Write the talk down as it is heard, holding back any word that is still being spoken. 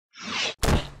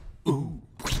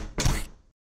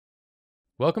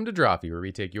Welcome to Drawfee, where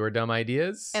we take your dumb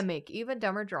ideas And make even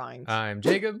dumber drawings. I'm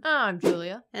Jacob. I'm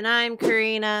Julia. And I'm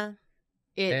Karina.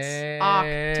 It's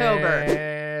October.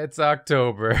 It's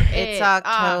October. It's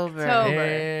October.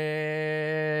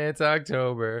 It's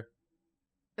October.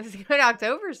 It's a good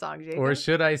October song, Jacob. Or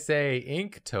should I say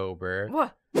Inktober?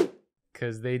 What?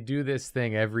 Because they do this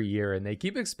thing every year and they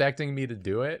keep expecting me to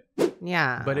do it,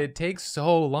 Yeah. but it takes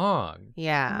so long.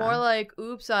 Yeah. More like,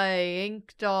 oops, I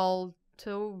inked all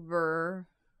October.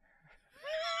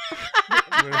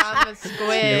 I'm a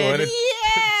squid.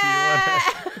 Yeah.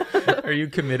 Are you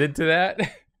committed to that?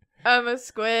 I'm a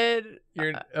squid.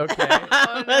 You're okay. Oh,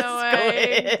 I'm a no, I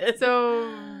squid. inked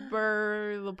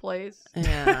over the place.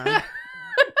 Yeah.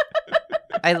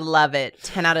 I love it.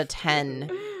 10 out of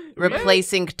 10.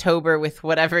 Replacing Inktober with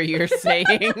whatever you're saying.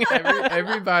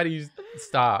 Everybody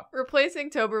stop.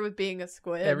 Replacing Tober with being a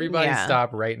squid. Everybody Yeah.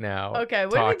 stop right now. Okay,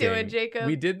 what are we talking. doing, Jacob?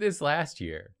 We did this last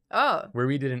year Oh. where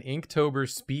we did an Inktober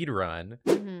speed run,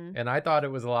 Mm-hmm. and I thought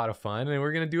it was a lot of fun, and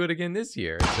we're going to do it again this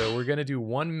year. So we're going to do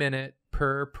 1 minute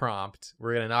per prompt.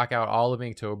 We're going to knock out all of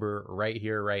Inktober right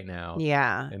here, right now.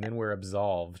 Yeah. And then we're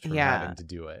absolved from Yeah. having to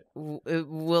do it.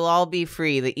 We'll all be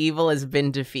free. The evil has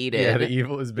been defeated. Yeah, the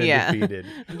evil has been defeated.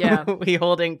 Yeah. We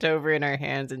hold Inktober in our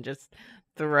hands and just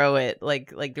throw it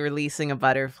like releasing a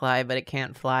butterfly, but it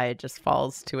can't fly. It just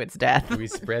falls to its death. We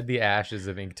spread the ashes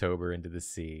of Inktober into the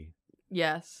sea.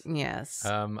 Yes. Yes.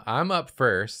 I'm up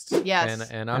first. Yes.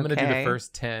 And I'm going to do the Okay.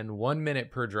 first 10, 1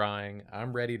 minute per drawing.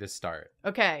 I'm ready to start.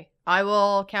 Okay. I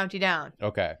will count you down.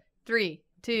 Okay. 3,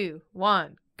 2,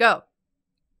 1, go. All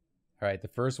right. The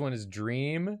first one is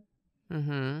dream.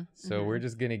 Mm-hmm. So we're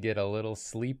just going to get a little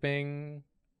sleeping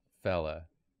fella.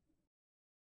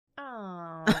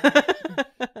 Oh.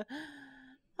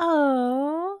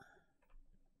 Oh.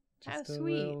 How Just a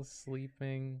sweet. little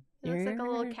sleeping. It looks like a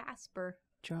little You're- Casper.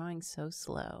 Drawing so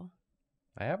slow.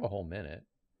 I have a whole minute.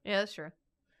 Yeah, that's true.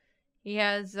 He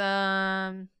has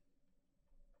 30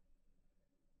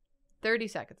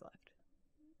 seconds left.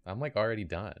 I'm like already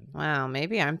done. Wow,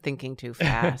 maybe I'm thinking too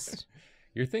fast.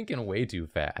 You're thinking way too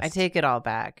fast. I take it all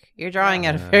back. You're drawing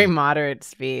at a Yeah. very moderate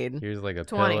speed. Here's like a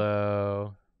 20.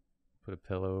 pillow. Put a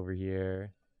pillow over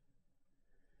here.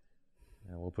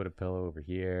 And we'll put a pillow over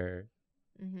here.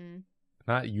 Mm-hmm.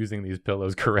 Not using these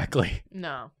pillows correctly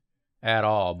No. at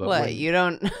all. But What, when- you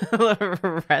don't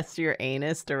rest your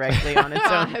anus directly on its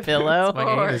own Five, pillow? It's my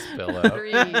Four. anus pillow.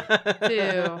 3,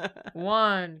 2,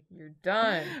 1. You're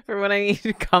done. For when I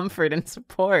need comfort and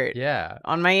support. Yeah,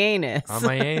 On my anus. on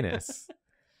my anus.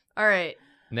 All right.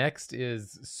 Next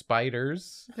is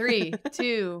spiders. 3,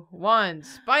 2, 1.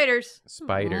 Spiders.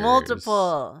 Spiders.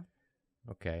 Multiple.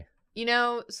 Okay. You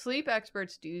know, sleep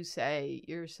experts do say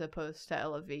you're supposed to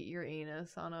elevate your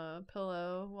anus on a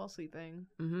pillow while sleeping.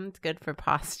 It's good for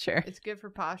posture. It's good for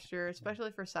posture,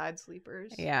 especially for side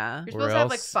sleepers. Yeah. You're Or supposed to have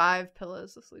like else- 5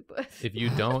 pillows to sleep with. If you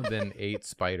don't, then 8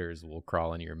 spiders will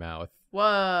crawl in your mouth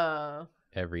Whoa.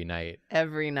 every night.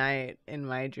 Every night in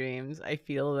my dreams, I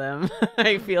feel them.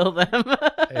 I feel them.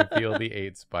 I feel the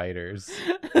 8 spiders.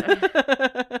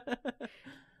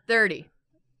 30.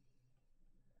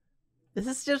 This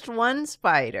is just one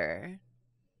spider.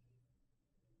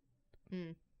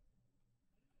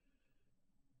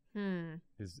 Hmm.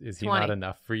 Is he 20. not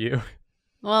enough for you?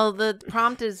 Well, the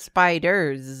prompt is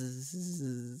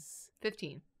spiders.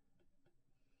 15.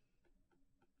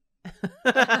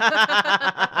 10.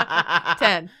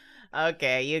 10.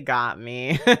 Okay, you got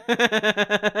me. 5,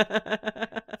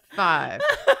 4,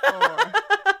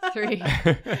 3.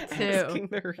 Asking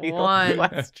the real 1.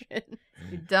 question.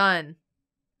 You're done.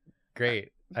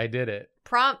 Great. I did it.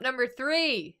 Prompt number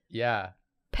 3. Yeah.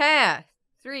 Path.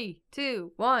 3,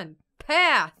 2, 1.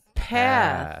 Path.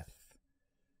 Path.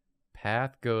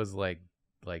 Path goes like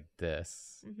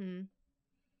this. Mm-hmm.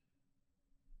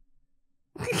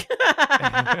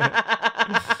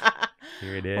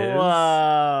 Here it is.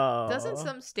 Whoa. Doesn't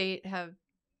some state have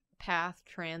path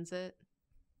transit?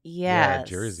 Yeah, Yes.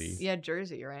 Jersey. Yeah,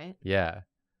 Jersey, right? Yeah.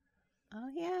 Oh,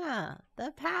 yeah.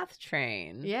 The path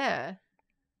train. Yeah.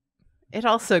 It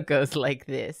also goes like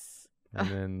this.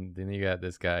 And then you got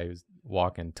this guy who's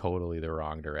walking totally the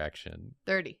wrong direction.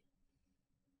 30.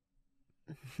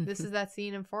 This is that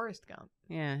scene in Forrest Gump,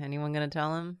 Yeah. Anyone going to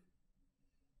tell him?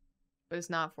 but it's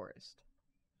not Forrest.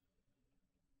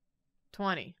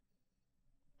 20.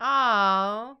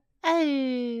 Oh, Oh.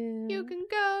 you can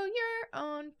go your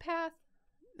own path.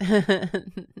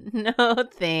 No,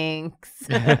 thanks.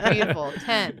 Beautiful.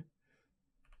 10.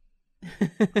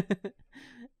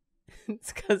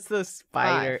 It's because the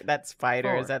spider, 5, that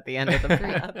spider is 4, at the end of the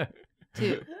 3, path.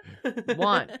 2,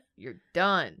 1. You're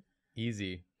done.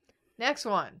 Easy. Next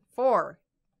one. 4,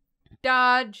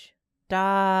 Dodge.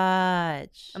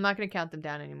 Dodge. I'm not gonna count them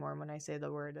down anymore. When I say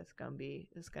the word, it's gonna be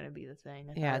the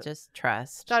thing. Yeah, just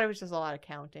trust. Thought it was just a lot of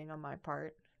counting on my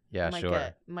part. Yeah,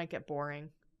 sure. Might get boring.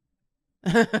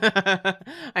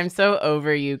 I'm so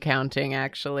over you counting,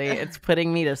 actually. It's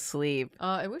putting me to sleep.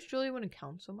 I wish Julie wouldn't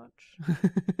count so much.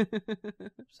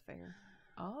 It's fair.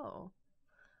 Oh,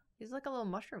 he's like a little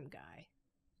mushroom guy.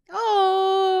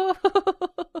 Oh.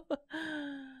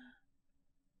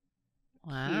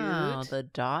 Wow, Cute. the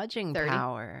dodging 30.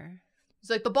 power.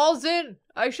 He's like, the ball's in.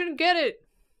 I shouldn't get it.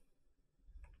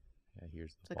 Yeah,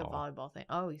 here's the It's like a ball. volleyball thing.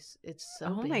 Oh, it's so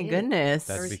Oh big. my goodness.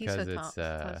 That's Or is he because so it's,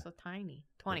 so tiny.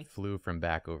 20. It flew from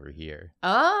back over here,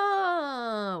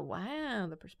 Oh, wow.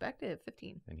 The perspective.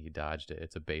 15. and he dodged it.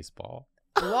 It's a baseball.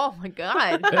 Oh, my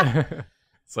God.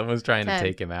 Someone's trying 10. to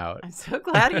take him out. I'm so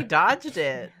glad he dodged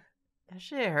it. That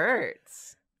shit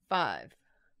hurts. 5,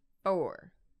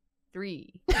 4,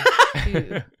 3,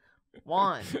 2,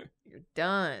 1. You're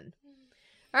done.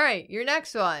 All right. Your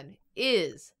next one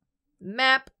is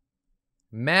map.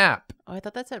 Map. Oh, I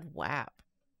thought that said WAP.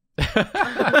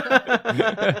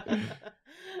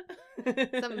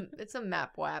 It's a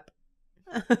map wap.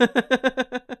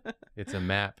 It's a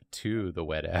map to the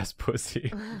wet ass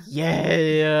pussy.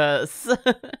 Yes.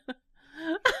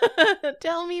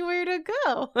 Tell me where to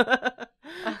go.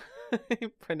 I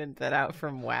printed that out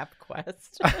from WAP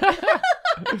Quest.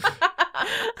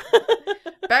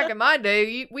 Back in my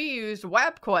day, we used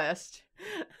WapQuest.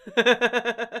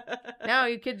 Now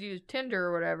you kids use Tinder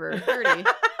or whatever. 30.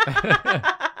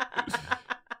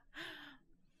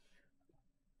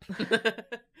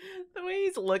 The way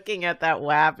he's looking at that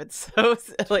WAP, it's so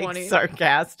like 20.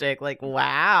 sarcastic. Like,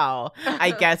 wow.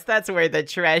 I guess that's where the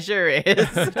treasure is.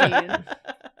 15.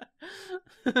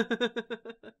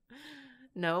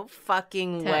 No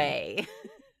fucking 10. way.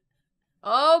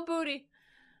 Oh, booty.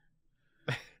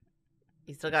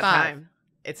 You still got 5, time.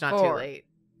 It's not too 4, late.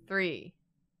 3,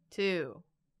 2,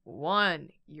 1.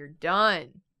 You're done.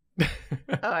 Oh,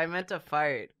 I meant to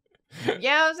fart.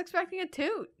 Yeah, I was expecting a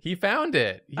toot. He found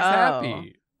it. He's Oh.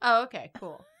 happy. Oh, okay,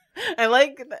 cool. I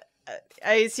like.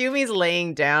 I assume he's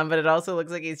laying down, but it also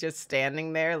looks like he's just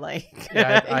standing there, like.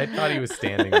 Yeah, I thought he was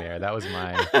standing there. That was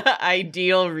my.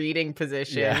 ideal reading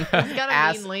position. Yeah. He's got a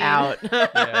Ass mean lean. out.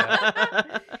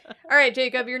 Yeah. All right,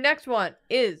 Jacob, your next one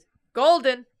is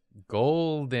golden.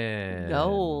 Golden.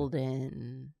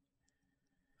 Golden.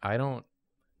 I don't.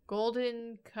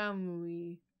 Golden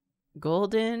Kamui.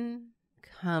 Golden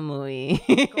Kamui.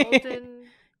 Golden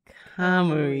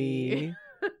Kamui.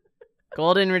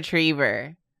 Golden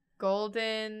Retriever.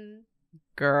 Golden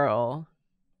Girl.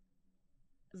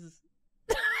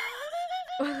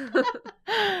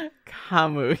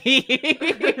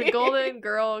 Kamui. Golden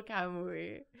Girl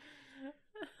Kamui.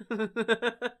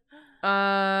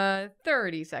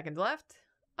 30 seconds left.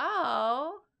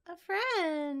 Oh, A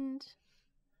friend.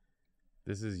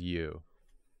 This is you.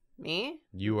 Me?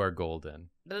 You are golden.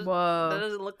 That whoa.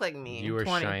 doesn't look like me. You are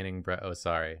 20. shining bright. Oh,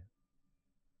 sorry.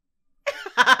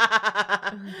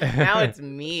 Now it's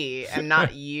me and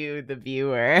not you, the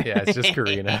viewer. Yeah, it's just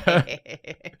Karina.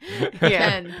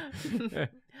 Yeah. 10.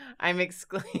 I'm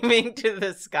exclaiming to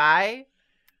the sky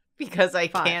because I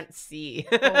 5, can't see.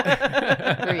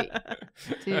 3,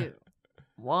 2,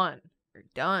 1. You're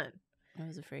done. I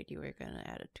was afraid you were going to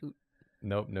add a toot.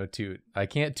 Nope, no toot. I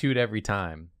can't toot every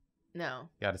time. No.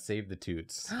 Gotta save the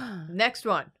toots. Next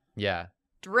one. Yeah.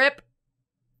 Drip.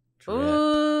 Drip.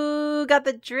 Ooh, got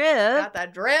the drip. Got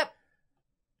that drip.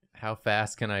 How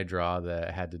fast can I draw that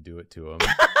I had to do it to him?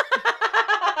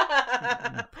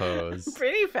 Pose.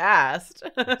 Pretty fast.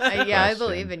 Yeah, I Question.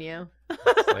 believe in you.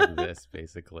 It's like this,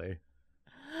 basically.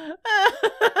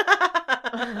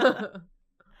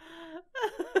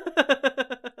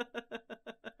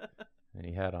 And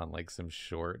he had on like some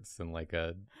shorts and like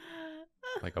a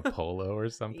polo or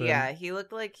something. Yeah, he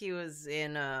looked like he was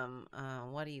in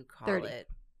what do you call 30. it?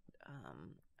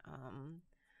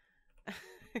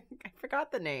 I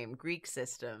forgot the name. Greek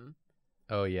system.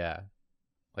 Oh yeah.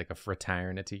 Like a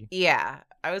fraternity. Yeah,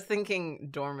 I was thinking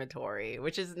dormitory,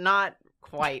 which is not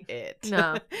quite it.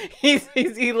 No. He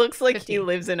looks like 15. he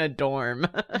lives in a dorm.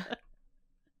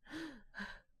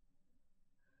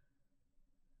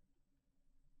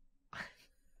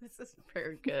 This is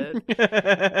very good.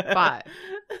 5,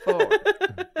 4,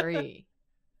 3,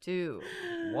 2,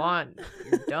 1.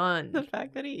 You're The done.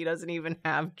 fact that he doesn't even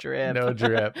have drip. No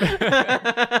drip.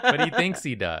 But he thinks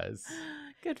he does.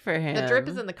 Good for him. The drip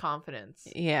is in the confidence.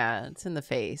 Yeah, it's in the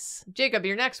face. Jacob,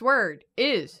 your next word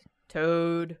is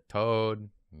toad. Toad.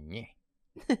 Nyeh.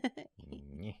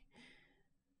 Nyeh.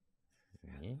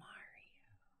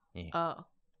 Nyeh. Oh.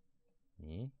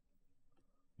 Nyeh.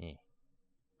 Nyeh.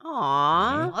 I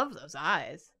Aw. love those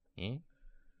eyes. Eh?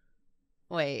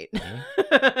 Wait. Eh?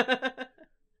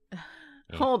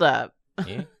 Hold up.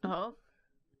 Eh? Oh,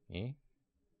 Eh?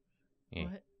 Eh?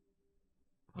 what?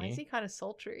 Why is he kind of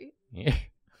sultry? Eh?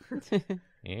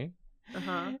 Eh?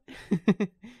 Uh-huh.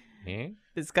 Eh?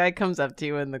 This guy comes up to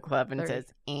you in the club and 30. says,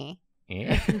 eh.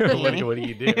 Eh? What do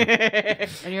you do?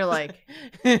 And you're like,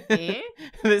 eh?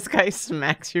 This guy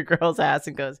smacks your girl's ass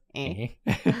and goes, eh.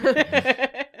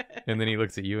 Eh? And then he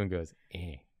looks at you and goes,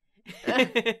 eh.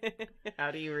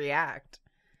 How do you react?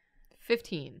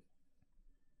 15.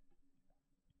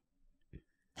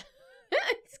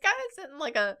 He's kind of sitting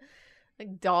like a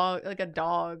dog.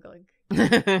 Like,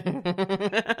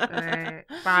 alright,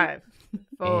 5,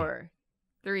 4,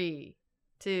 3,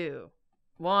 2,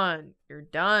 1. You're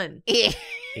done. Eh.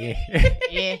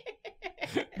 Eh.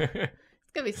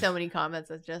 It's gonna be so many comments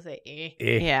that just say eh.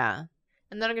 Eh. Yeah.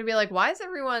 And then I'm gonna be like, why is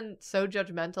everyone so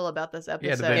judgmental about this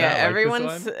episode? they Yeah, not like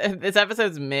everyone's. this This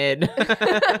episode's mid.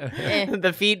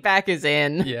 The feedback is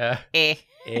in. Yeah. Eh.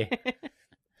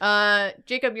 Eh.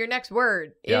 Jacob, your next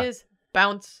word Yeah. is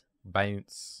bounce.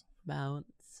 Bounce. Bounce.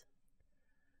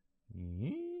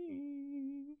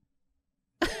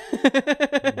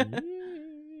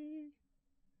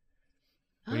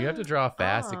 When you have to draw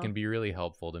fast, Oh. it can be really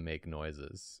helpful to make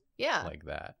noises Yeah, like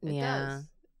that. it Yeah.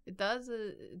 does.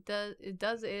 It does. It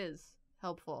does is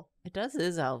helpful. It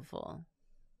is helpful.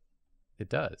 It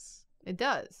does. It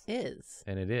does. Is.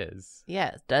 And it is.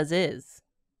 Yes, does is.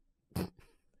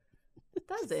 It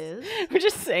does is. We're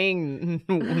just saying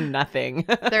nothing.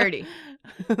 30.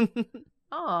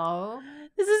 Oh.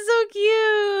 This is so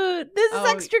cute. This is Oh.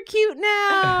 extra cute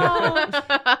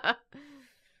now.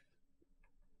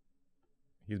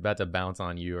 He's about to bounce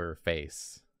on your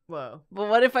face. Whoa. But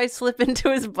what if I slip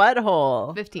into his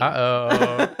butthole? 15.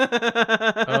 Uh-oh.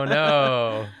 Oh,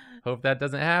 no. Hope that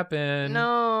doesn't happen.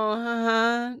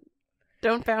 No.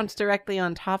 Don't bounce directly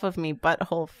on top of me,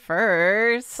 butthole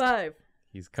first. 5,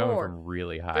 He's coming 4, from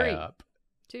really high 3. up.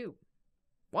 2,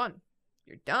 1.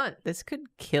 You're done. This could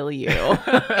kill you. It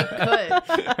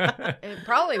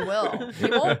probably will.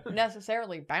 It won't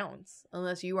necessarily bounce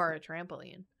unless you are a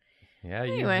trampoline. Yeah,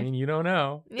 Anyway. I mean, you don't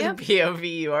know. Yeah.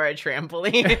 POV, you are a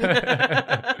trampoline.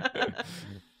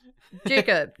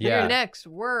 Jacob, Yeah. your next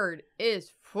word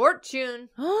is fortune.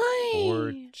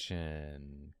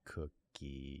 Fortune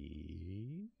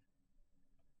cookie.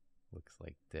 Looks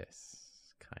like this,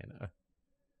 kind of.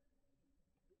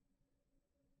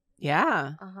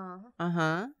 Yeah. Uh-huh.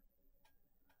 Uh-huh.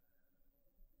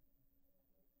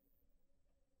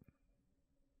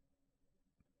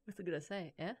 What's it gonna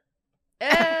say? Eh?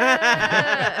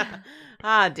 Eh!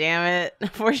 Ah, damn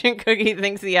it. Fortune Cookie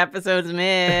thinks the episode's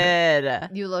mid.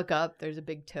 You look up, there's a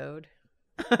big toad.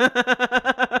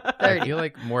 I 30. feel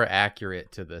like more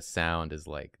accurate to the sound is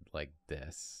like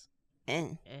this. Eh,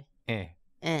 Eh.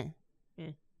 eh.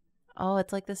 Eh. Oh,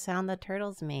 it's like the sound that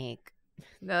turtles make.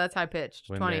 No, that's high pitched.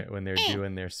 20. When they're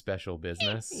doing their special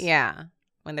business. Yeah.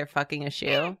 When they're fucking a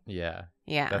shoe. Yeah.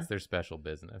 Yeah. That's their special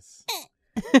business.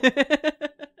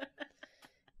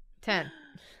 10.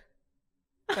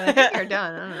 But I think you're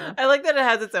done. I don't know. I like that it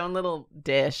has its own little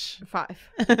dish. 5.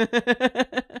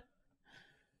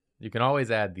 You can always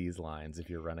add these lines if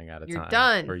you're running out of You're time.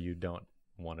 done. Or you don't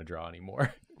want to draw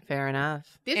anymore. Fair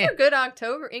enough. These are good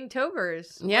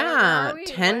Inktobers. Where Yeah. are we?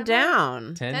 10 What am I?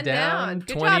 down. 10 10 down, down. Good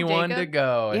job, 21 to Jacob.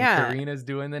 go. And Yeah. Karina's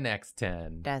doing the next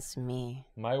 10. That's me.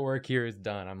 My work here is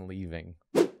done. I'm leaving.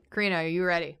 Karina, are you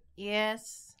ready?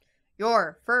 Yes.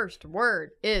 Your first word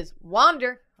is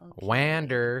wander.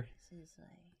 Wander. This is like...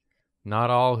 Not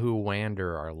all who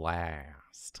wander are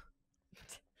last.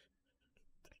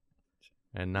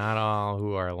 And not all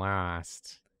who are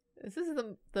lost This is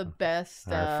the best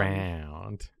are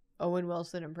found. Owen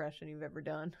Wilson impression you've ever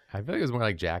done. I feel like it was more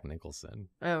like Jack Nicholson.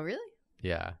 Oh, really?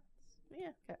 Yeah. Yeah.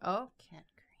 Okay. Oh. Cat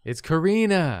It's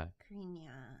Karina. Karina.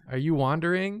 Are you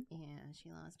wandering? Yeah, she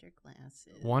lost her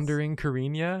glasses. Wandering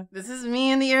Karina? This is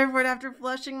me in the airport after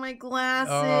flushing my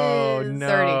glasses. Oh,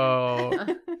 no.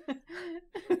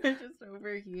 They're just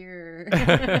over here.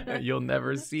 You'll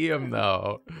never see him,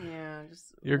 though. Yeah,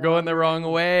 just You're going the wrong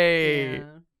way. Yeah.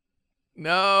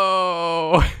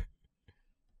 No.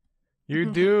 You're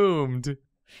doomed.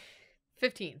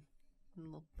 15.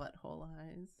 Little butthole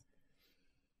eyes.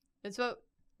 It's what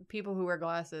people who wear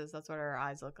glasses, that's what our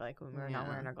eyes look like when we're not Yeah.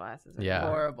 wearing our glasses. Yeah.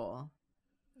 Horrible.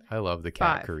 I love the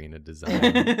cat 5. Karina design.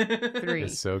 3,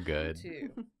 It's so good. 2,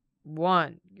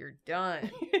 1. You're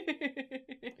done.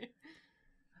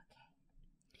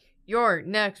 Your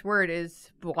next word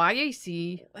is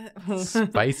spicy.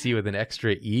 Spicy with an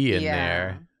extra E in Yeah.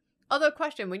 there. Although,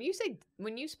 question: when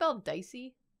you spell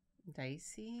dicey,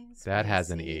 Dicey? That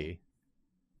has an Spicy? E.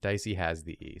 Dicey has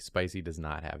the E. Spicy does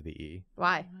not have the E.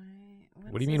 Why?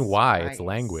 What do you mean why? It's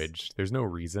language. There's no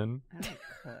reason. I don't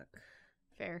cook.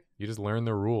 Fair. You just learn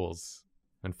the rules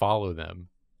and follow them.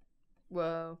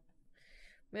 Whoa.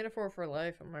 Metaphor for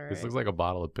life, am I right? This looks like a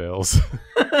bottle of pills.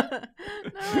 No,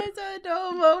 it's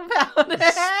adobo powder.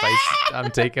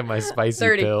 I'm taking my spicy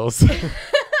 30. pills.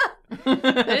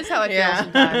 That is how I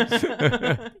feel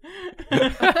sometimes.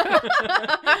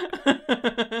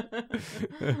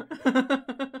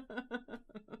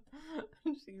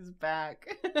 She's back.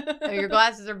 Oh, your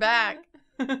glasses are back.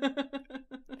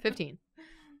 15.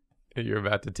 You're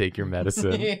about to take your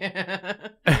medicine. Yeah.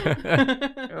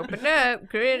 Open up.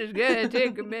 Karina's gonna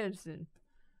take a medicine.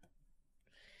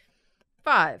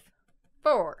 5,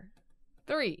 4,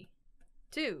 3,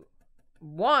 2,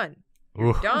 1.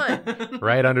 Ooh, Done.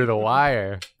 right under the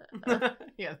wire.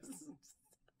 Yes.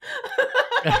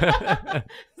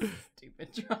 Stupid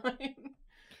drawing.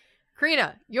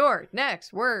 Karina, your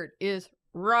next word is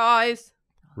rise.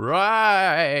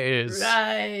 Rise.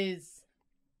 Rise.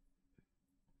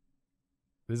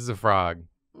 This is a frog.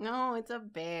 No, it's a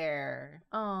bear.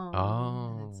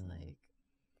 Oh. It's like.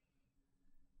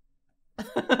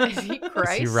 Is he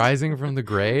Christ? Is he rising from the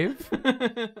grave?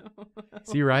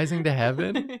 Is he rising to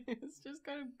heaven? It's just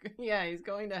kind of. Yeah, he's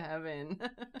going to heaven.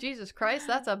 Jesus Christ,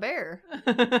 that's a bear.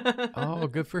 Oh,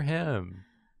 good for him.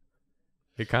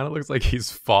 It kind of looks like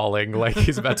he's falling, like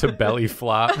he's about to belly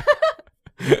flop.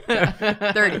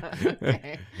 30.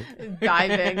 Okay.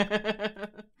 Diving.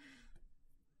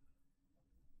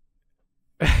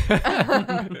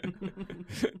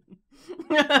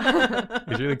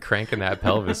 He's really cranking that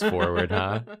pelvis forward,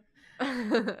 huh?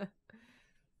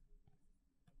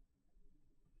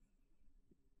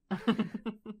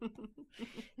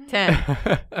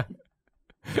 10.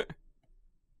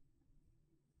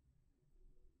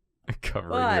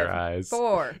 Covering 5, your eyes.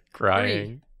 4,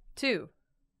 Crying. 2,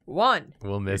 1.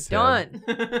 We'll miss him. Done.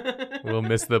 We'll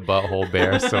miss the butthole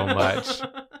bear so much.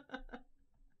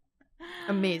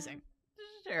 Amazing.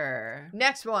 Sure.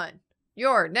 Next one.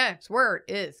 Your next word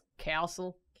is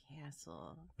castle.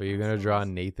 Castle. Are you going to draw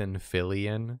Nathan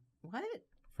Fillion What?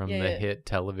 from Yeah, the yeah. hit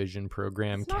television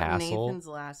program It's not Castle? Nathan's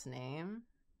last name.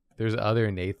 There's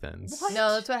other Nathans. What?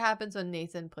 No, that's what happens when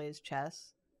Nathan plays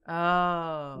chess.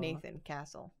 Oh. Nathan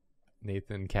Castle.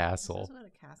 Nathan This Castle. is what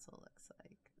a castle looks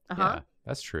like. Uh-huh. Yeah,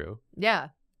 that's true. Yeah.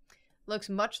 Looks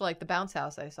much like the bounce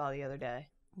house I saw the other day.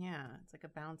 Yeah, it's like a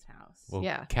bounce house. Well,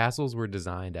 Yeah. castles were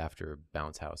designed after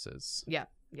bounce houses. Yeah.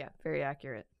 Yeah. Very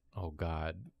accurate. Oh,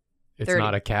 God. It's 30.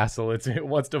 not a castle. It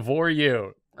wants to vor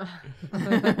you. Oh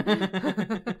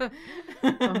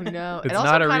no. It's it also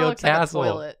not a kinda real looks castle. Like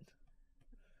a toilet.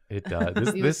 It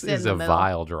does. You This sit is in a the middle.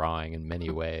 vile drawing in many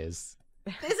ways.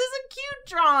 This is a cute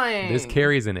drawing. This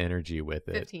carries an energy with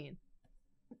it. 15.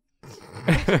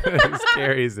 This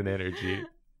carries an energy.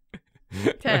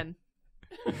 10.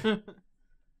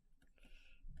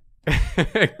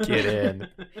 Get in.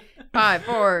 5,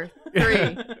 4,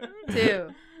 3, 2,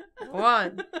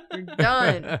 1. You're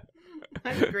done.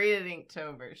 I'm great at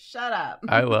Inktober. Shut up.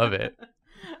 I love it.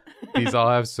 These all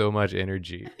have so much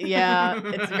energy. Yeah,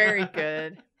 it's very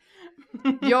good.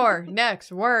 Your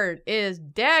next word is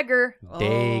dagger.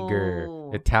 Dagger.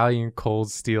 Oh. Italian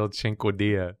cold steel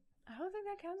cinquedilla. I don't think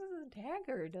that counts as a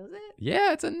dagger, does it?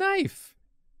 Yeah, it's a knife.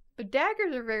 But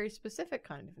daggers are a very specific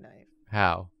kind of knife.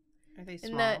 How? Are they In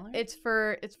smaller? that it's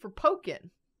for poking.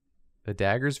 The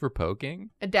dagger's for poking?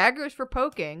 A dagger is for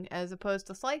poking as opposed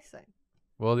to slicing.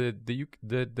 Well, the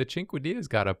cinquedilla's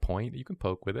got a point. You can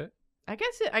poke with it. I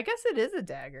guess it is a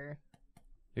dagger.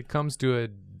 It comes to a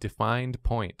defined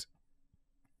point,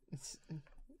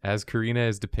 as Karina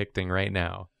is depicting right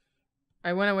now.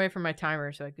 I went away from my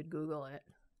timer so I could Google it.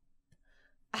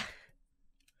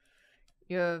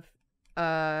 You have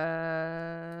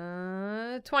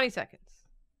 20 seconds.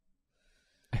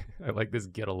 I like this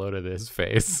get a load of this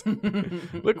face.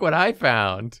 Look what I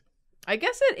found. I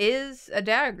guess it is a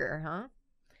dagger, huh?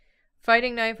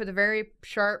 Fighting knife with a very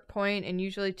sharp point and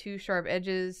usually two sharp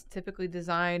edges, typically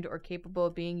designed or capable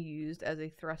of being used as a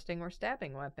thrusting or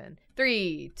stabbing weapon.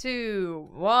 3, 2,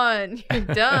 1, you're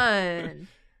done.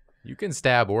 You can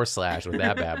stab or slash with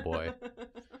that bad boy.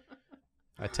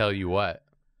 I tell you what.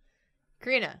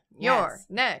 Karina, your Yes.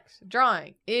 next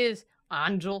drawing is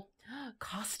Angel.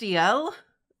 Castiel?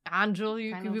 Angel,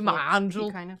 you Kind can of be my looks- Angel.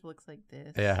 He kind of looks like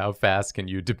this. Yeah, how fast can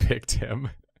you depict him?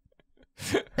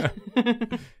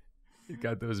 He's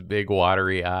got those big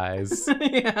watery eyes.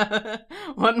 Yeah.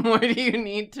 What more do you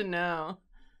need to know?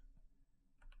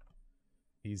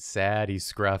 He's sad,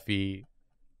 he's scruffy.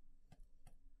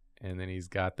 And then he's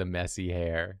got the messy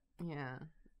hair. Yeah.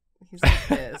 He's like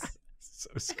this. So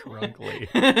scrunkly.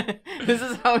 This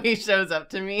is how he shows up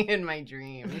to me in my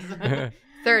dreams.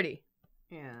 30.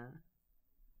 Yeah.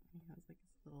 He has like this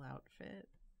little outfit.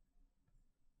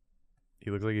 He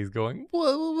looks like he's going.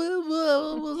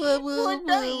 20.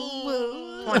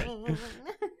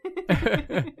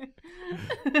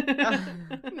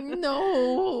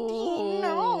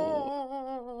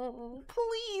 No.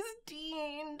 Please,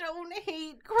 Dean, don't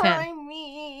hate crime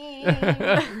me.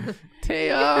 Te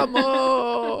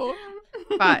amo.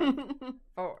 5,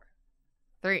 4,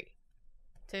 3,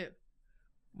 2,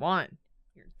 1.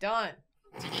 You're done.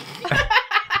 The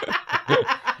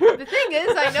thing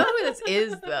is, I know who this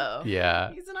is, though.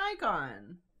 Yeah. He's an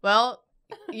icon. Well,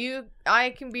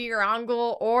 I can be your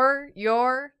uncle or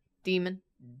your demon.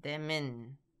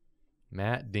 Demon.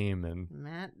 Matt Damon.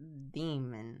 Matt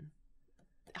Demon.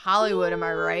 Hollywood, am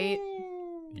I right?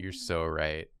 You're so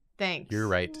right. Thanks. You're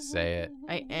right to say it.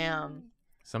 I am.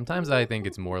 Sometimes I think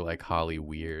it's more like Holly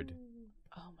weird,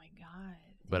 Oh my god.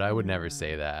 but I would never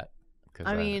say that because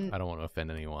I mean- I don't want to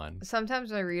offend anyone.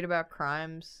 Sometimes I read about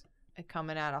crimes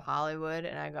coming out of Hollywood,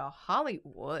 and I go,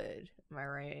 Hollywood, am I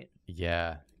right?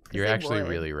 Yeah, you're they actually would.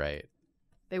 really right.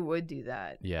 They would do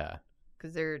that Yeah,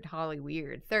 because they're Holly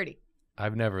weird. 30.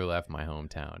 I've never left my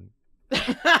hometown.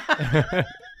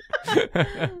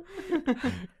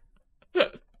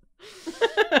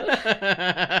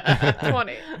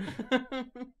 20.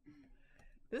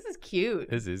 This is cute.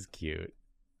 This is cute.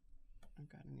 Oh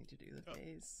god, I need to do the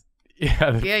face.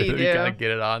 Yeah, Yeah, you do. gotta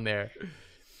get it on there.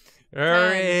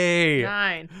 Hurry!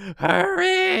 9,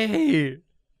 Hurry!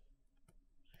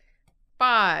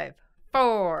 5,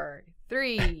 4,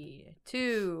 3,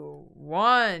 2,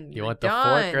 1. You want the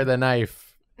fork or the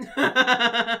knife?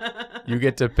 You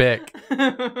get to pick.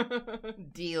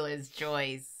 Dealer's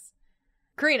choice.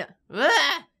 Karina,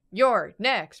 Ah! your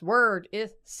next word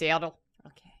is saddle.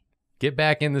 Okay. Get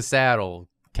back in the saddle,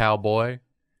 cowboy.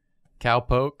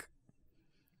 Cowpoke.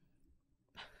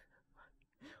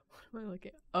 What am I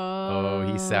looking at? Oh,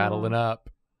 he's saddling up.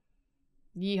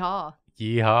 Yeehaw.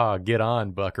 Yeehaw, get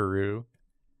on, buckaroo.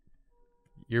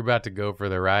 You're about to go for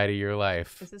the ride of your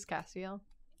life. This is Castiel.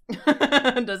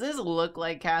 Does this look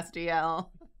like Castiel?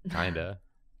 Kinda.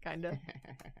 Kinda.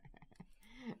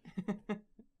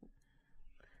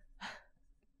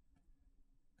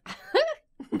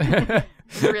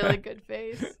 Really good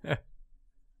face.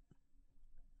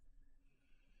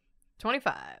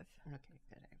 25. Okay,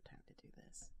 good. I have time to do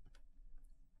this.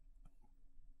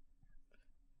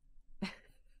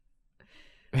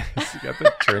 You got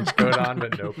the trench coat on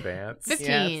but no pants.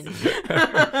 15.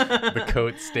 The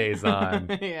coat stays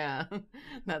on. Yeah,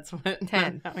 that's what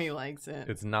 10. how he likes it.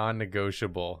 It's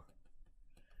non-negotiable.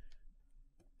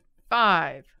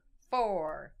 5,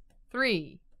 4,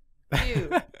 3,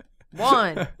 2,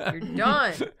 1. You're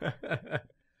done.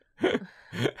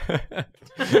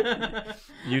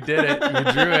 You did it.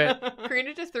 You drew it.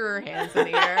 Karina just threw her hands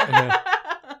in the air.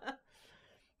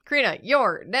 Karina,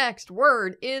 your next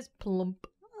word is plump.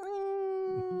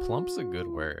 Plump's a good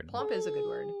word. Plump is a good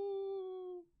word.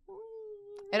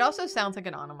 It also sounds like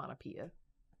an onomatopoeia.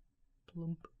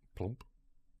 Plump. Plump.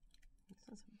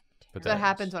 But That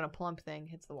happens when a plump thing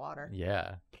hits the water.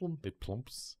 Yeah. Plump. It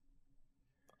plumps.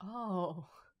 Oh,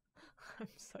 I'm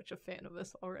such a fan of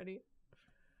this already.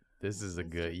 This is a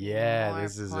Needs good. to be Yeah, more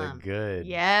this is a plump. good.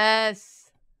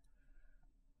 Yes.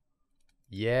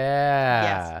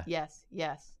 Yeah. Yes.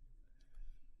 Yes.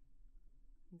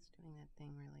 He's doing that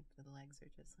thing where like the legs are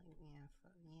just like yeah.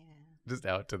 Just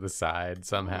out to the side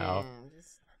somehow. Yeah,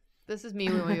 just... This is me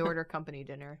when we order company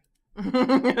dinner.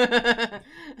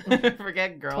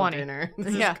 Forget girl 20. dinner.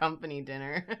 This Yeah. is company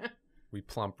dinner. We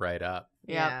plump right up.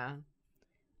 Yep. Yeah.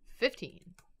 15.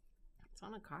 It's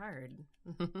on a card.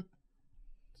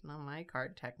 It's not my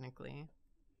card technically.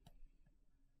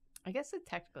 I guess it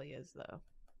technically is though.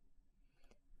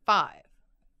 5,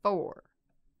 4,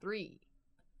 3,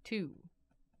 2,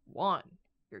 1.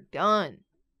 You're done.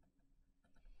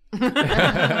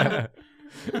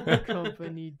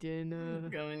 Company dinner.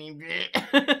 Going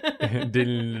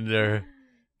Dinner.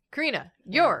 Karina,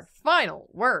 your Yes. final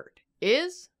word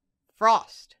is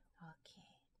frost.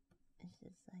 Okay.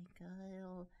 This is like a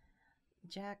little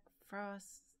Jack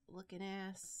Frost looking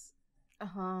ass.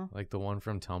 Uh-huh. Like the one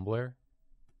from Tumblr.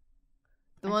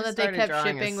 The I one just that they started kept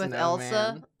drawing a shipping with Elsa.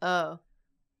 snowman. Oh.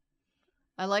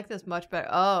 I like this much better.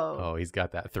 Oh. Oh, he's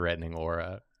got that threatening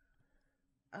aura.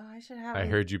 Oh, I should have. I him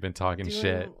heard you've been talking doing,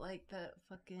 shit. Like the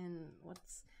fucking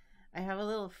what's. I have a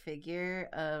little figure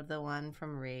of the one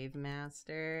from Rave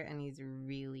Master, and he's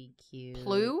really cute.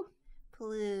 Plue?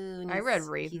 Plue. and I read he's-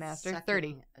 Rave he's Master, sucking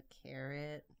 30. A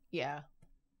carrot. Yeah.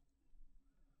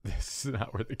 This is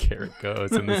not where the carrot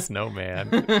goes in the snowman.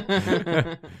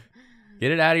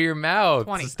 Get it out of your mouth.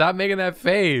 20. Stop making that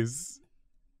face.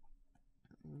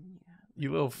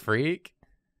 You little freak.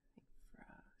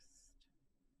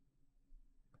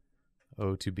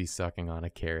 Oh, to be sucking on a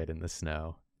carrot in the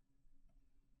snow.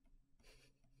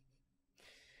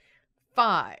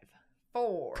 5,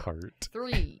 4, Cart.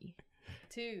 3,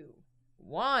 2,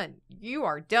 1. You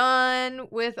are done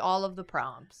with all of the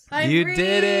prompts. You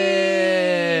did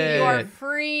it. You are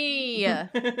free.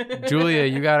 Julia,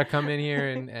 you got to come in here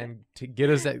and to get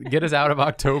us out of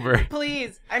October.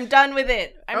 Please, I'm done with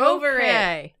it. I'm over it.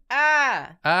 Okay.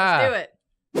 Ah. Let's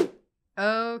do it.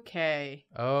 Okay.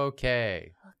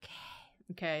 Okay.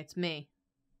 Okay, it's me.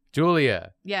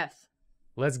 Julia, Yes.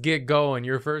 let's get going.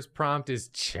 Your first prompt is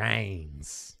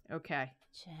chains. Okay.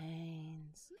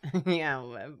 Chains.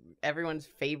 Yeah, everyone's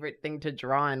favorite thing to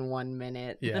draw in 1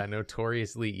 minute. Yeah,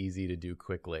 notoriously easy to do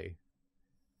quickly.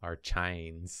 Our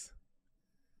chains.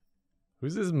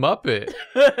 Who's this Muppet?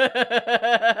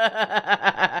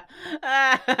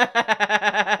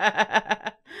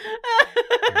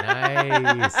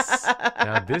 Nice.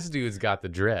 Now this dude's got the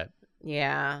drip.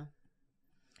 Yeah.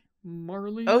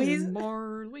 Marley. Oh, he's-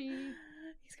 Marley.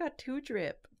 He's got 2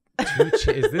 drip.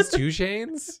 Is this 2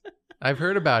 Chains? I've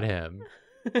heard about him.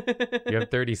 You have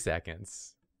 30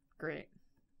 seconds. Great.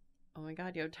 Oh my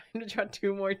god, you have time to draw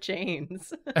 2 more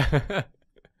chains.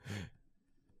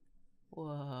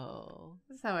 Whoa.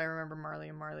 This is how I remember Marley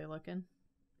and Marley looking.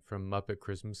 From Muppet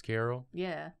Christmas Carol.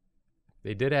 Yeah.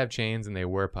 They did have chains and they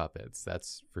were puppets.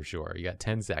 That's for sure. You got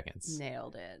 10 seconds.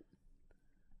 Nailed it.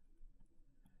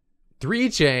 3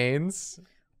 chains.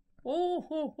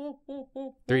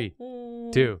 Oh, 3,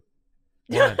 2,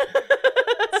 1.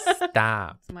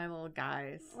 Stop. It's my little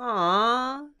guys.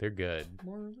 Aww. They're good.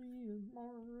 Marley and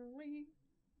Marley.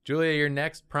 Julia, your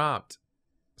next prompt.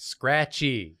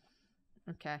 Scratchy.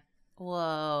 Okay.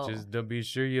 Whoa. Just don't be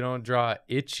sure you don't draw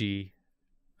itchy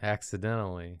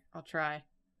accidentally. I'll try.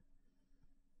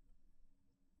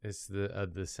 It's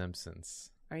the Simpsons.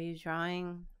 Are you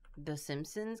drawing the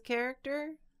Simpsons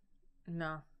character?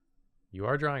 No. You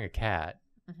are drawing a cat.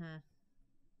 Mm-hmm.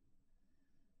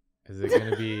 Is it going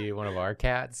to be one of our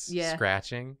cats Yeah.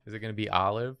 scratching? Is it going to be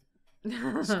Olive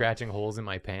scratching holes in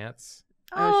my pants?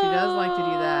 Oh, she does like to do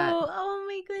that. Oh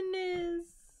my goodness.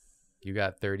 You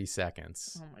got 30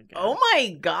 seconds. Oh my god. Oh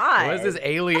my god. What is this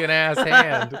alien ass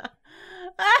hand?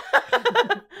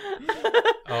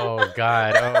 Oh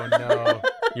god. Oh no.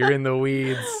 You're in the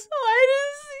weeds. Why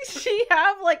does she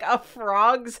have like a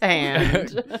frog's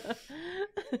hand?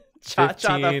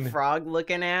 Cha-cha the 15. frog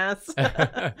looking ass.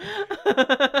 Oh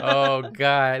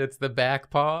god, it's the back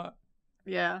paw.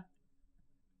 Yeah.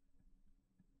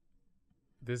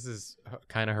 This is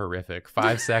kind of horrific.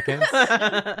 5 seconds.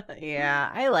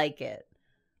 Yeah, I like it.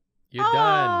 You're done.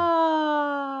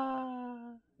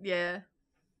 done. Yeah.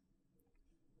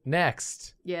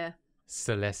 Next, Yeah.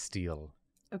 celestial.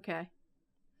 Okay.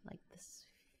 Like the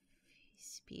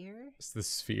spear? It's the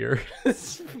sphere.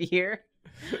 Sphere?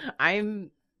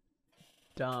 I'm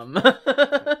dumb.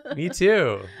 Me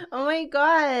too. Oh my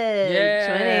god.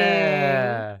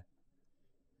 Yeah.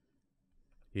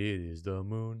 It is the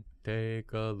moon.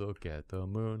 Take a look at the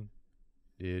moon.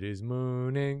 It is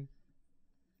mooning.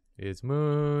 It's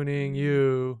mooning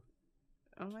you.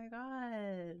 Oh my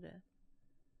god.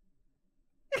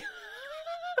 Is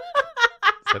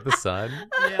that the sun?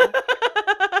 Yeah.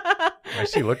 Why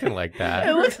is she looking like It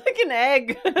that? looks like an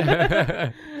egg.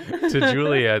 To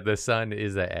Julia, the sun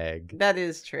is an egg. That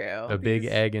is true. A big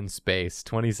egg in space.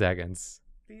 20 seconds.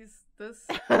 This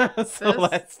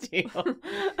Celestial.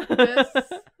 this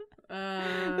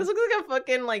This looks like a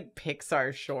fucking like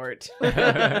Pixar short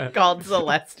called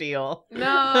Celestial.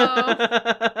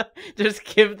 No. Just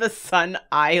give the sun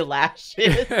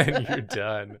eyelashes. And you're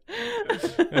done.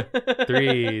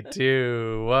 3,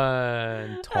 2,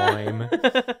 1. Time.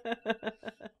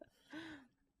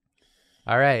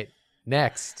 All right.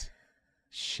 Next.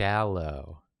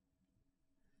 Shallow.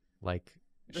 Like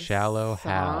The Shallow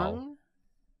Hal. song?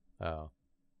 Oh. I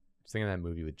was thinking of that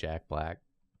movie with Jack Black.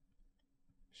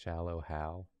 Shallow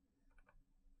Hal.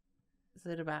 Is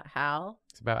it about Hal?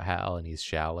 It's about Hal and he's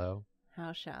shallow.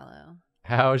 How shallow?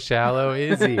 How shallow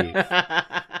is he?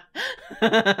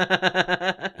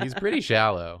 He's pretty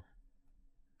shallow.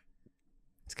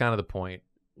 It's kind of the point.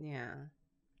 Yeah.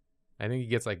 I think he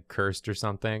gets like cursed or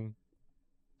something.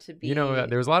 To be, You know,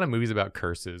 there was a lot of movies about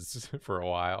curses for a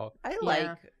while. I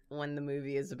like when the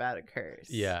movie is about a curse.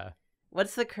 Yeah.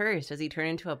 What's the curse? Does he turn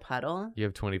into a puddle? You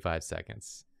have 25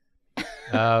 seconds.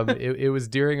 It was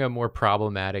during a more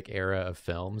problematic era of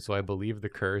film, so I believe the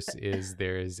curse is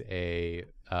there's a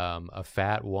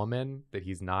fat woman that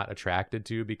he's not attracted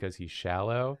to because he's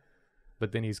shallow,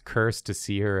 but then he's cursed to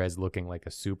see her as looking like a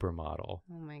supermodel.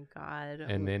 Oh my God.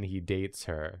 And then he dates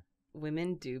her.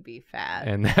 Women do be fat.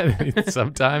 And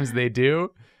sometimes they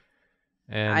do.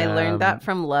 And I learned that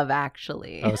from Love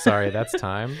Actually. Oh, sorry, that's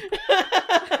time.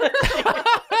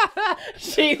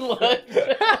 She looked.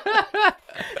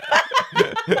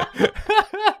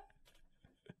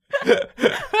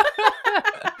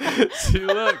 She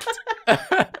looked.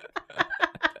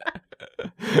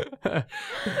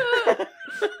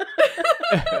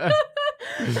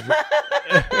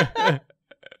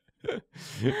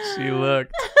 She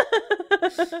looked.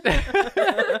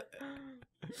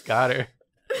 Got her.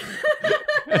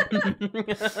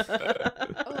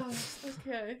 Oh,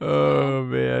 okay. Oh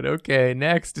man. Okay.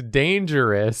 Next,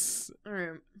 dangerous. All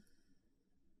right.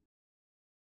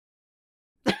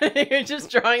 You're just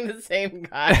drawing the same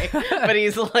guy, but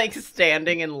he's like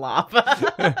standing in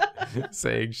lava.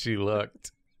 Saying she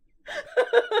looked.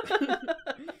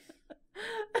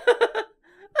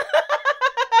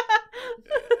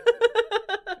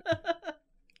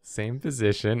 Same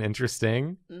position.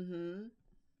 Interesting. Mm-hmm.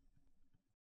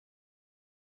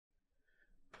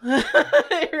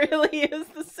 It really is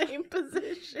the same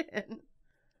position.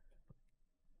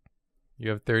 You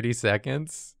have 30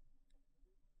 seconds.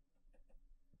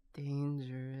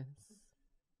 Dangerous.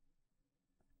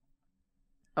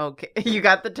 Okay, you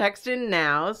got the text in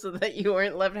now so that you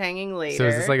weren't left hanging later. So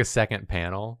is this like a second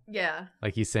panel? Yeah.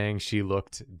 Like he's saying she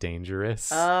looked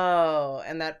dangerous? Oh,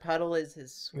 and that puddle is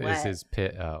his sweat. Is his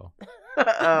pit? Oh.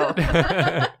 Oh.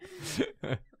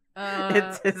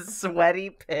 It's It's his sweaty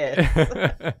piss.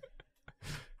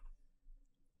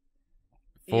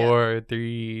 4,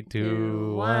 3,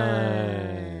 2,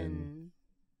 1.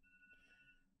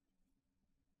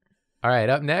 All right,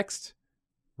 up next,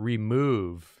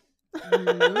 remove.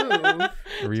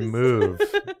 Remove.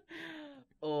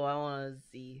 Oh, I want to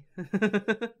see.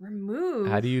 Remove.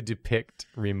 How do you depict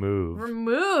remove?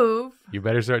 Remove. You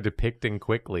better start depicting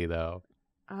quickly, though.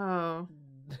 Oh.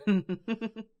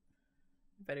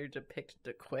 Better depict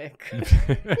the quick.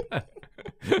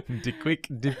 Quick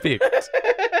depict.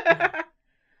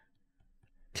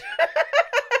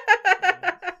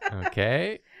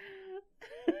 Okay.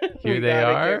 Here they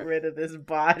are. Get rid of this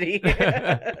body.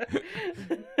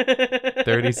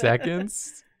 30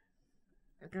 seconds.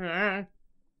 I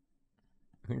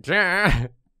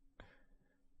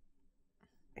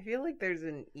feel like there's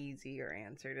an easier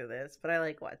answer to this, but I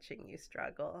like watching you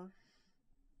struggle.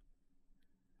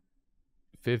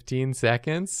 15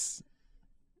 seconds.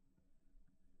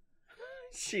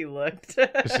 She looked.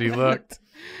 She looked.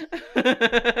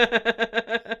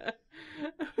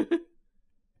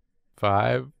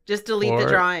 5, Just delete 4, the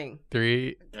drawing.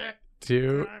 3,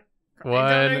 2, I don't know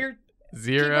 1, your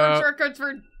 0. keyboard shortcuts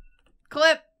for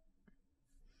clip.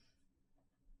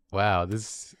 Wow,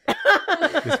 this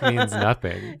means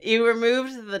nothing. You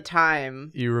removed the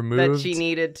time You that removed she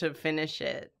needed to finish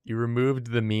it. you removed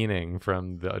the meaning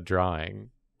from the drawing.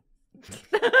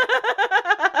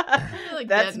 Really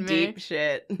That's getting me. deep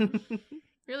shit.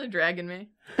 Really dragging me.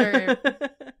 All right.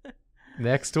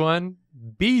 Next one,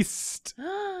 beast. All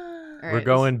We're right,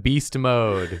 going beast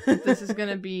mode. This is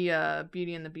gonna be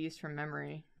Beauty and the Beast from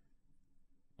memory.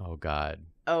 Oh god.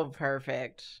 Oh,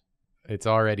 perfect. It's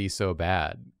already so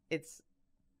bad. It's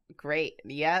great.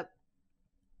 Yep.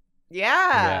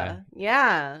 Yeah.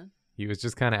 He was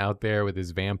just kind of out there with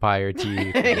his vampire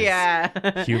teeth. and his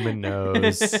Yeah. Human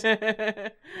nose.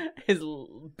 His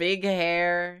big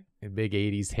hair Big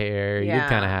 80s hair. Yeah. You'd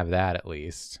kind of have that at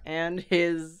least. and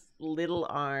his little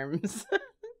arms.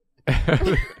 I'm Pick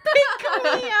me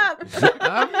up.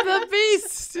 the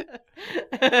beast.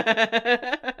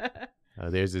 Oh,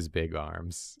 there's his big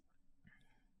arms.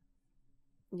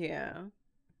 Yeah.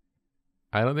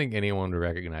 I don't think anyone would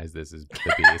recognize this as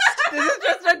the beast. This is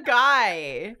just a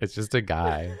guy. It's just a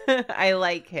guy. I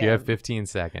like him. You have 15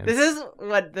 seconds. This is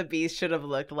what the beast should have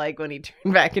looked like when he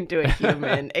turned back into a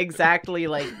human. Exactly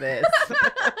like this.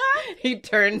 He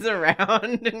turns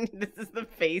around and this is the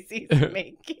face he's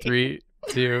making. 3,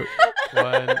 2,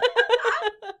 1.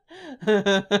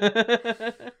 Okay.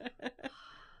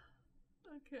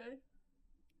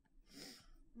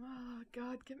 Oh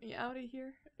God, get me out of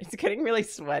here. It's getting really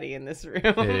sweaty in this room.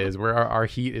 It is. Where our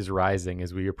heat is rising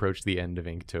as we approach the end of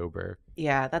Inktober.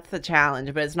 Yeah, that's the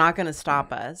challenge, but it's not going to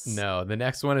stop us. No, the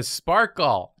next one is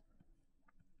sparkle.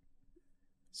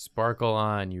 Sparkle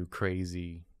on, you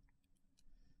crazy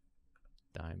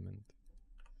diamond.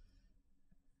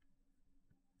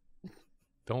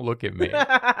 Don't look at me.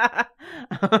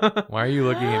 Why are you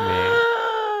looking at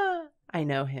me? I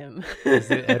know him.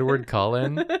 Is it Edward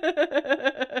Cullen?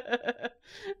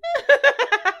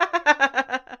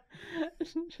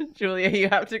 Julia, you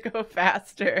have to go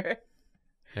faster.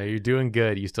 No, you're doing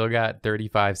good. You still got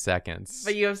 35 seconds.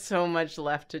 But you have so much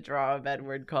left to draw of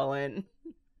Edward Cullen.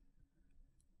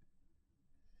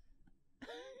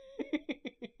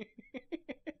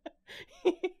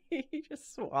 He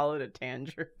just swallowed a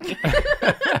tangerine.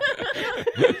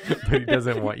 But he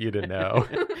doesn't want you to know.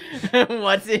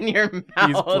 What's in your mouth?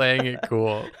 He's playing it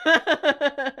cool.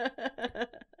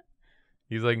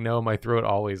 He's like, no, my throat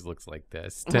always looks like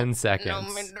this. 10 seconds. No,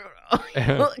 my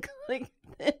throat looks like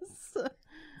this.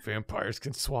 Vampires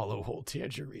can swallow whole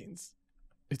tangerines.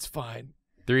 It's fine.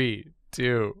 3,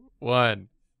 2, 1.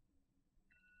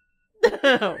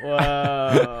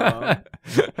 Whoa.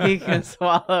 He can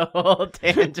swallow a whole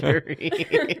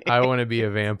tangerine. I want to be a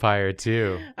vampire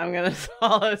too. I'm going to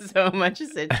swallow so much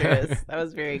citrus. That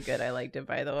was very good. I liked it,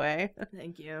 by the way.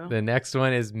 Thank you. The next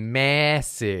one is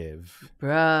massive.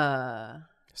 Bruh.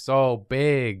 So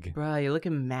big. Bruh, you're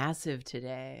looking massive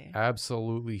today.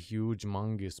 Absolutely huge,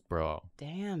 mungus, bro.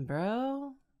 Damn,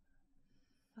 bro.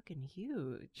 Fucking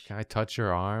huge. Can I touch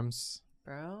your arms,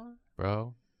 Bro?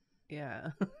 bro?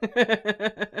 Yeah.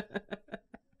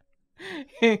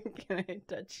 Can I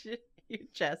touch your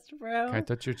chest, bro? Can I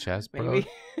touch your chest, bro? Maybe.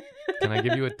 Can I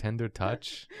give you a tender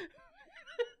touch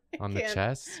on the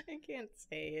chest? I can't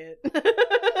say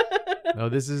it. No,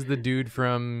 this is the dude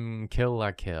from Kill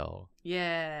La Kill.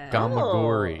 Yeah.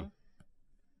 Gamagori.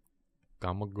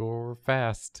 Gamagor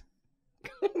fast.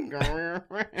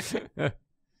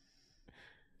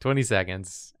 20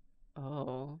 seconds.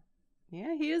 Oh.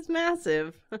 Yeah, he is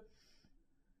massive.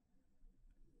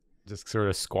 Just sort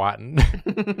of squatting.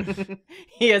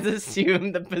 He has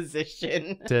assumed the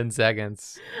position. 10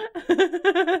 seconds.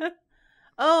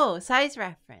 Oh, size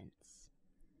reference.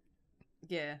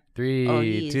 Yeah. 3, Oh,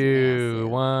 he is 2, massive.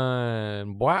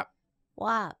 1. Bwap.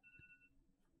 Wow.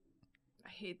 I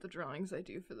hate the drawings I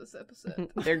do for this episode.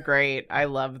 They're great. I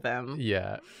love them.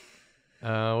 Yeah.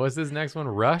 What's this next one?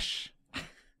 Rush?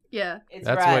 Yeah. It's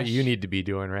That's Rush. what you need to be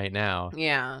doing right now.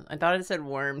 Yeah, I thought it said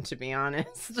worm, to be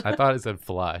honest. I thought it said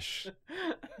flush.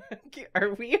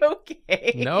 Are we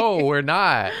okay? No, we're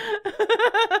not.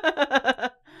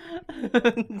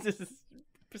 This is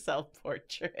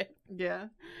self-portrait. Yeah.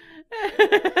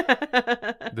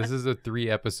 This is a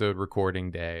 3-episode recording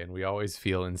day, and we always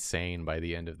feel insane by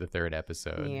the end of the 3rd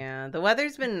episode. Yeah, the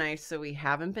weather's been nice, so we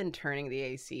haven't been turning the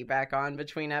AC back on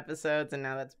between episodes, and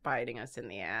now that's biting us in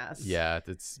the ass. Yeah,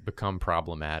 it's become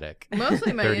problematic.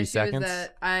 Mostly my 30 issue seconds? is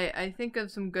that I think of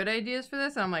some good ideas for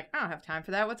this, and I'm like, I don't have time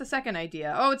for that. What's the second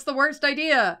idea? Oh, it's the worst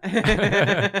idea.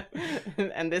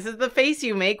 And this is the face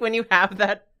you make when you have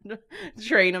that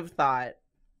train of thought.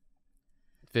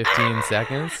 15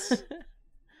 seconds.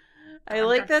 I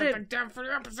like that it. Down for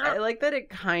the episode. I like that it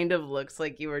kind of looks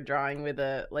like you were drawing with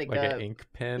a Like an ink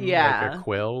pen, yeah. like a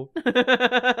quill.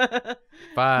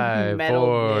 5, Metal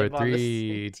 4, nib on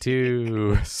the 3,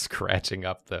 2. Scratching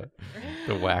up the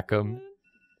whack-em.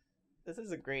 This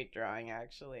is a great drawing,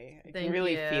 actually. I Thank can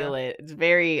really you. feel it. It's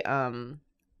very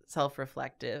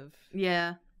self-reflective.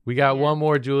 Yeah. We got Yeah. one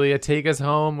more, Julia. Take us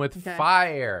home with Okay.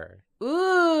 fire.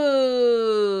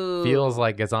 Ooh. Feels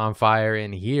like it's on fire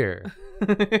in here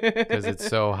because it's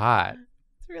so hot.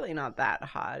 It's really not that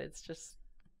hot. It's just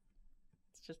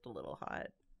a little hot.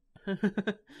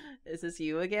 Is this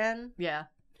you again? Yeah.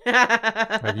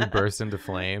 Have you burst into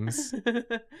flames?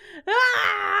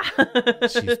 Ah!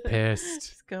 She's pissed.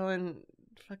 She's going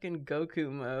fucking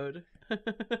Goku mode.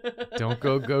 Don't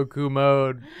go Goku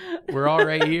mode. We're all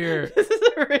right here. This is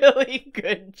a really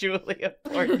good Julia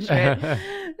portrait.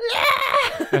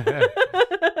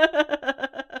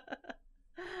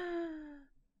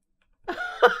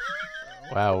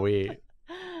 Wow, you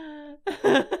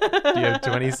have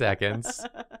 20 seconds.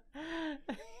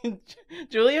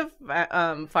 Julia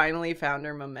finally found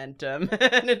her momentum,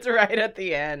 and it's right at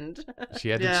the end. She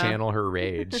had to Yeah. channel her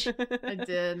rage. I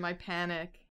did. My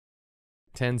panic.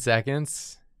 10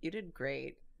 seconds. You did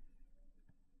great.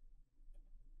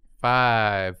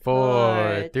 5,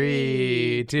 4,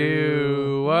 3,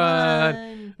 2,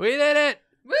 1. We did it.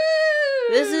 Woo!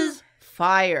 This is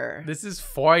fire. This is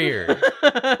fire.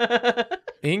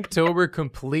 Inktober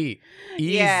complete.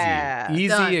 Easy. Yeah. Easy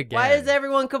Done. again. Why does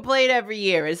everyone complain every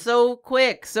year? It's so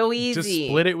quick, so easy. Just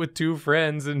split it with 2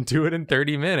 friends and do it in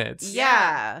 30 minutes.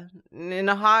 Yeah, in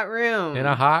a hot room. In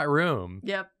a hot room.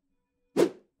 Yep.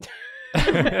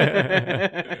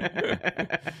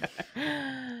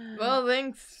 Well,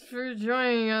 thanks for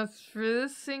joining us for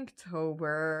this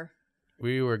Inktober.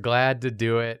 We were glad to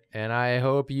do it, and I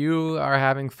hope you are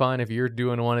having fun if you're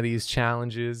doing one of these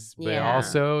challenges. But Yeah.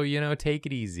 also, take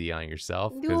it easy on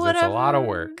yourself because it's a lot of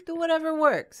work. Do whatever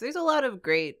works. There's a lot of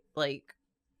great,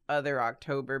 other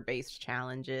October-based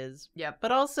challenges. Yep.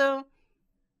 But also,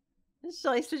 it's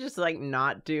nice to just,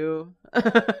 not do.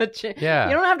 Yeah.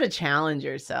 You don't have to challenge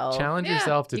yourself. Challenge Yeah.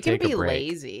 yourself to You can take be a break.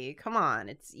 lazy. Come on.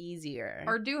 It's easier.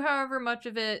 Or do however much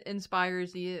of it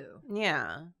inspires you.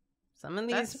 Yeah. Some of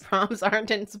these That's- prompts aren't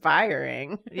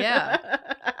inspiring. Yeah.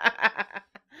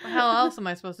 What the hell else am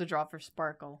I supposed to draw for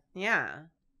Sparkle? Yeah.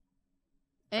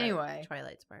 Anyway.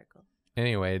 Twilight Sparkle.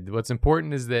 Anyway, what's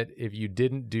important is that if you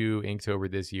didn't do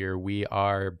Inktober this year, we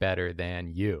are better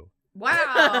than you.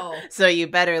 Wow. So you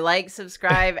better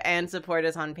subscribe, and support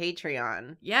us on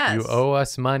Patreon. Yes. You owe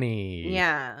us money.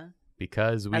 Yeah.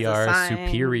 Because we As a are sign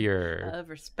superior. Of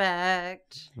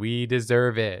respect. We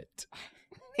deserve it.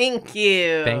 Thank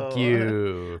you. Thank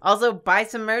you. Also, buy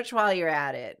some merch while you're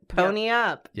at it. Pony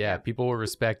up. Yeah, people will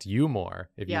respect you more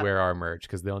if you Yep. wear our merch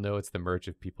because they'll know it's the merch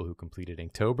of people who completed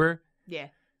Inktober. Yeah.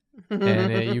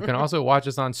 And you can also watch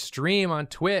us on stream on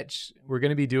Twitch. We're going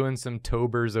to be doing some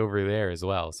Tobers over there as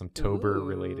well, some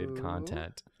Tober-related Ooh.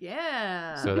 content.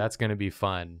 Yeah. So that's going to be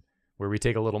fun, where we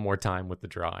take a little more time with the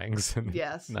drawings. and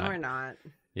Yes. not- Or not.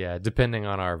 Yeah, depending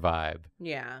on our vibe.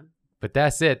 Yeah. But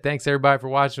that's it. Thanks, everybody, for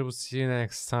watching. We'll see you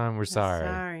next time. We're sorry.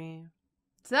 Sorry.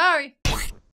 Sorry.